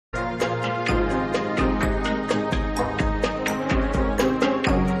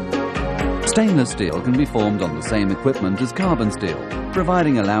Stainless steel can be formed on the same equipment as carbon steel,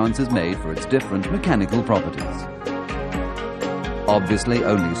 providing allowances made for its different mechanical properties. Obviously,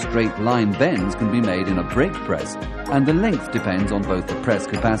 only straight line bends can be made in a brake press, and the length depends on both the press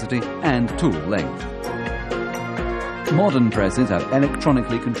capacity and tool length. Modern presses have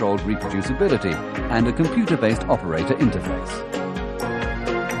electronically controlled reproducibility and a computer-based operator interface.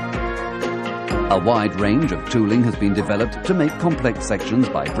 A wide range of tooling has been developed to make complex sections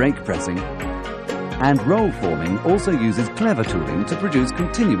by brake pressing, and roll forming also uses clever tooling to produce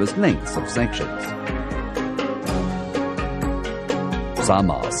continuous lengths of sections. Some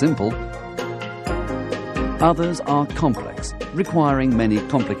are simple, others are complex, requiring many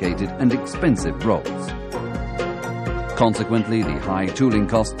complicated and expensive rolls. Consequently, the high tooling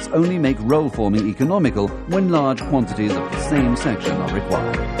costs only make roll forming economical when large quantities of the same section are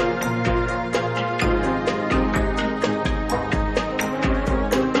required.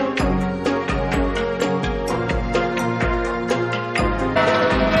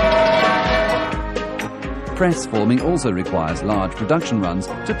 Press forming also requires large production runs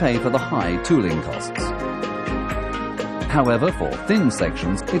to pay for the high tooling costs. However, for thin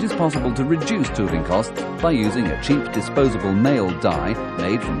sections, it is possible to reduce tooling costs by using a cheap disposable nail die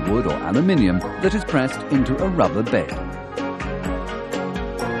made from wood or aluminium that is pressed into a rubber bed.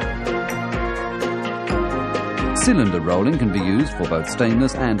 Cylinder rolling can be used for both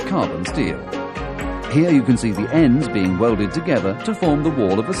stainless and carbon steel. Here you can see the ends being welded together to form the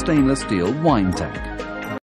wall of a stainless steel wine tank.